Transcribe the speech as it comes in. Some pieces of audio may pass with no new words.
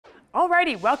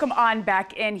Alrighty, welcome on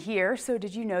back in here. So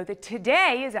did you know that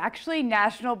today is actually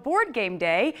National Board Game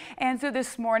Day? And so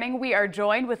this morning we are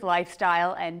joined with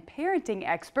lifestyle and parenting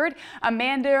expert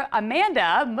Amanda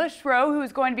Mushrow,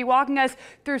 who's going to be walking us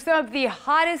through some of the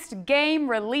hottest game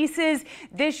releases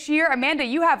this year. Amanda,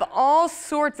 you have all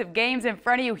sorts of games in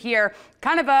front of you here.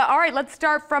 All right, let's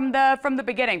start from the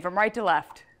beginning, from right to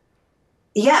left.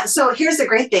 Yeah, so here's the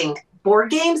great thing.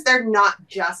 Board games, they're not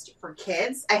just for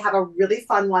kids. I have a really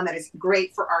fun one that is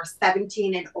great for our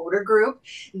 17 and older group.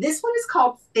 This one is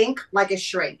called Think Like a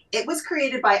Shrink. It was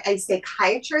created by a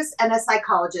psychiatrist and a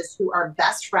psychologist who are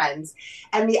best friends.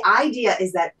 And the idea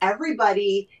is that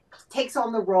everybody takes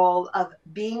on the role of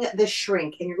being the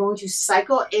shrink, and you're going to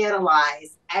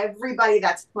psychoanalyze everybody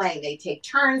that's playing. They take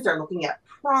turns, they're looking at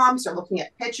prompts or looking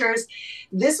at pictures.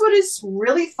 This one is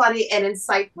really funny and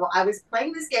insightful. I was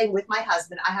playing this game with my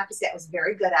husband. I have to say I was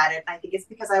very good at it. I think it's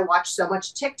because I watched so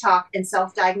much TikTok and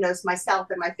self-diagnosed myself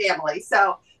and my family.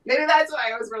 So maybe that's why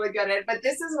I was really good at it. But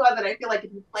this is one that I feel like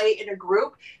if you play in a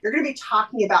group, you're going to be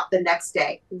talking about the next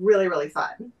day. Really, really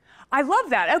fun. I love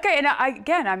that. Okay, and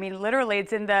again, I mean, literally,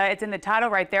 it's in the title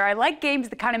right there. I like games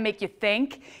that kind of make you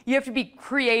think. You have to be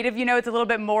creative. You know, it's a little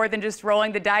bit more than just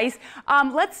rolling the dice.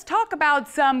 Let's talk about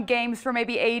some games for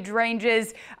maybe age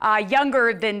ranges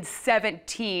younger than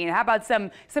 17. How about some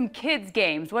kids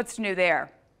games? What's new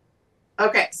there?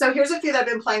 Okay, so here's a few that I've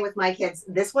been playing with my kids.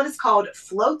 This one is called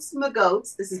Floats Ma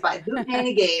Goats. This is by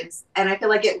Hoot-Nanny Games, and I feel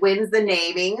like it wins the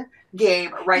naming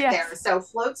game right there. So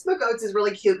Floats Ma Goats is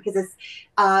really cute because it's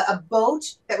a boat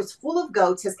that was full of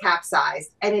goats has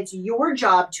capsized, and it's your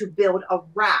job to build a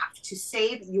raft to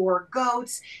save your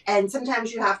goats. And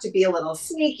sometimes you have to be a little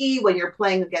sneaky when you're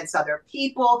playing against other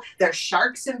people. There's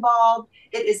sharks involved.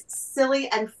 It is silly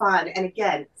and fun. And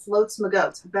again, Floats Ma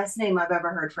Goats, best name I've ever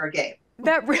heard for a game.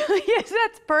 That really is.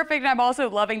 That's perfect. And I'm also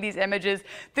loving these images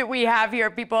that we have here,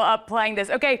 people up playing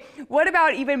this. Okay, what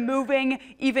about even moving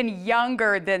even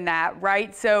younger than that,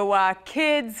 right? So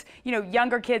kids, you know,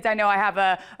 younger kids. I know I have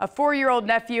a 4-year-old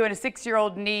nephew and a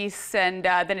 6-year-old niece and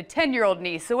then a 10-year-old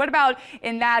niece. So what about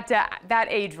in that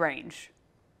age range?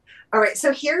 All right,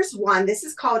 so here's one. This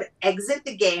is called Exit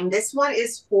the Game. This one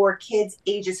is for kids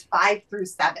ages 5 through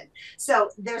 7. So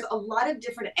there's a lot of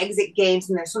different exit games,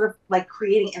 and they're sort of like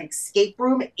creating an escape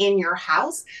room in your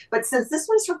house. But since this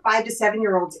one's for 5 to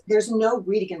 7-year-olds, there's no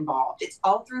reading involved. It's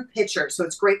all through pictures, so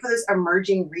it's great for those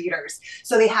emerging readers.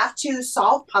 So they have to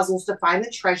solve puzzles to find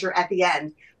the treasure at the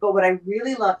end. But what I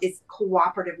really love is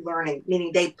cooperative learning,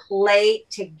 meaning they play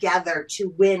together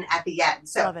to win at the end.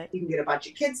 So you can get a bunch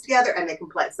of kids together and they can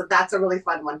play. So that's a really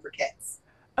fun one for kids.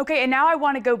 Okay, and now I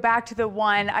want to go back to the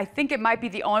one, I think it might be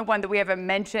the only one that we haven't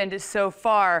mentioned so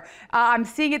far. I'm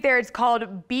seeing it there. It's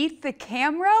called Beat the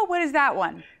Camera. What is that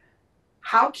one?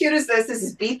 How cute is this? This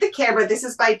is Beat the Camera. This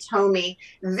is by Tomy.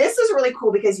 This is really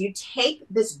cool because you take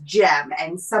this gem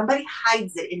and somebody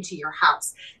hides it into your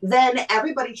house. Then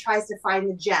everybody tries to find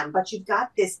the gem, but you've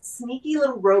got this sneaky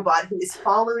little robot who is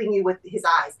following you with his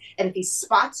eyes. And if he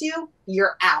spots you,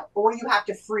 you're out, or you have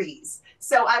to freeze.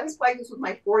 So I was playing this with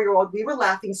my 4-year-old. We were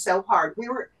laughing so hard. We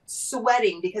were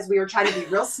sweating because we were trying to be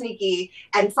real sneaky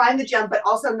and find the gem, but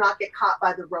also not get caught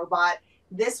by the robot.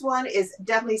 This one is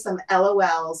definitely some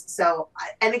LOLs. So,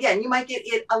 and again, you might get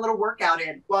a little workout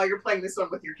in while you're playing this one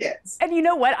with your kids. And you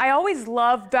know what? I always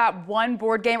love that one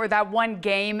board game or that one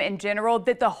game in general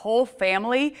that the whole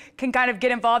family can kind of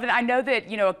get involved in. I know that,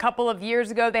 you know, a couple of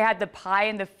years ago they had the pie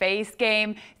in the face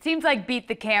game. It seems like Beat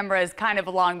the Camera is kind of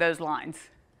along those lines.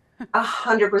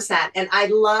 100%. And I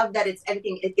love that it's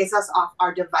anything. It gets us off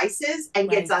our devices and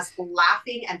gets us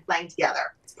laughing and playing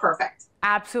together. It's perfect.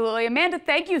 Absolutely. Amanda,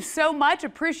 thank you so much.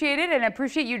 Appreciate it, and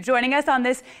appreciate you joining us on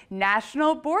this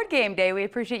National Board Game Day. We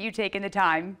appreciate you taking the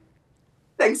time.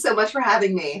 Thanks so much for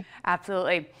having me.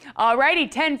 Absolutely. All righty,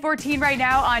 10:14 right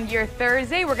now on your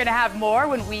Thursday. We're going to have more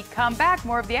when we come back.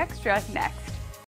 More of the extra next.